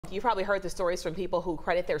You've probably heard the stories from people who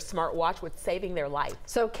credit their smartwatch with saving their life.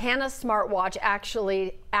 So can a smartwatch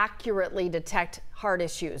actually accurately detect heart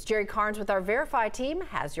issues? Jerry Carnes with our Verify team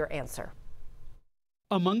has your answer.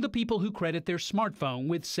 Among the people who credit their smartphone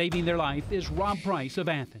with saving their life is Rob Price of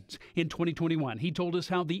Athens. In 2021, he told us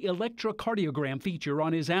how the electrocardiogram feature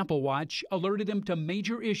on his Apple Watch alerted him to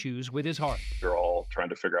major issues with his heart. They're all trying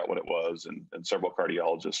to figure out what it was, and several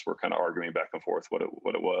cardiologists were kind of arguing back and forth what it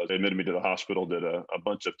was. They admitted me to the hospital, did a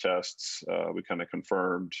bunch of tests. We kind of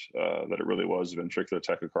confirmed that it really was ventricular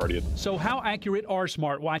tachycardia. So how accurate are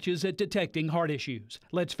smartwatches at detecting heart issues?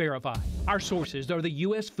 Let's verify. Our sources are the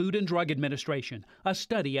U.S. Food and Drug Administration, a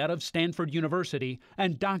study out of Stanford University,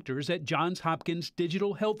 and doctors at Johns Hopkins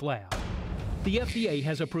Digital Health Lab. The FDA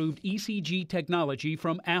has approved ECG technology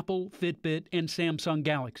from Apple, Fitbit, and Samsung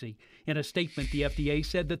Galaxy. In a statement, the FDA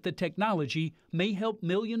said that the technology may help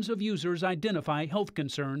millions of users identify health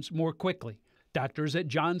concerns more quickly. Doctors at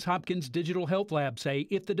Johns Hopkins Digital Health Lab say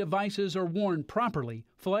if the devices are worn properly,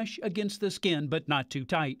 flush against the skin but not too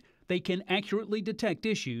tight, they can accurately detect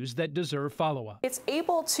issues that deserve follow-up. It's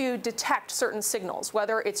able to detect certain signals,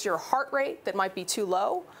 whether it's your heart rate that might be too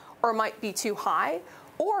low or might be too high,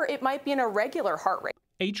 or it might be an irregular heart rate.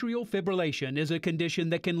 Atrial fibrillation is a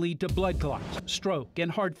condition that can lead to blood clots, stroke,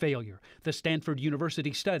 and heart failure. The Stanford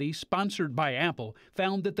University study, sponsored by Apple,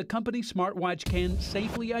 found that the company's smartwatch can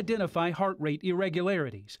safely identify heart rate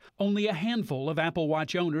irregularities. Only a handful of Apple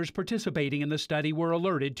Watch owners participating in the study were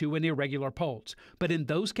alerted to an irregular pulse. But in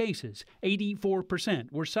those cases,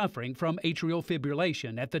 84% were suffering from atrial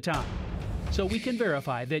fibrillation at the time. So we can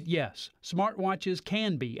verify that, yes, smartwatches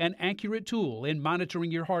can be an accurate tool in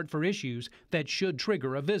monitoring your heart for issues that should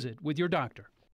trigger a visit with your doctor.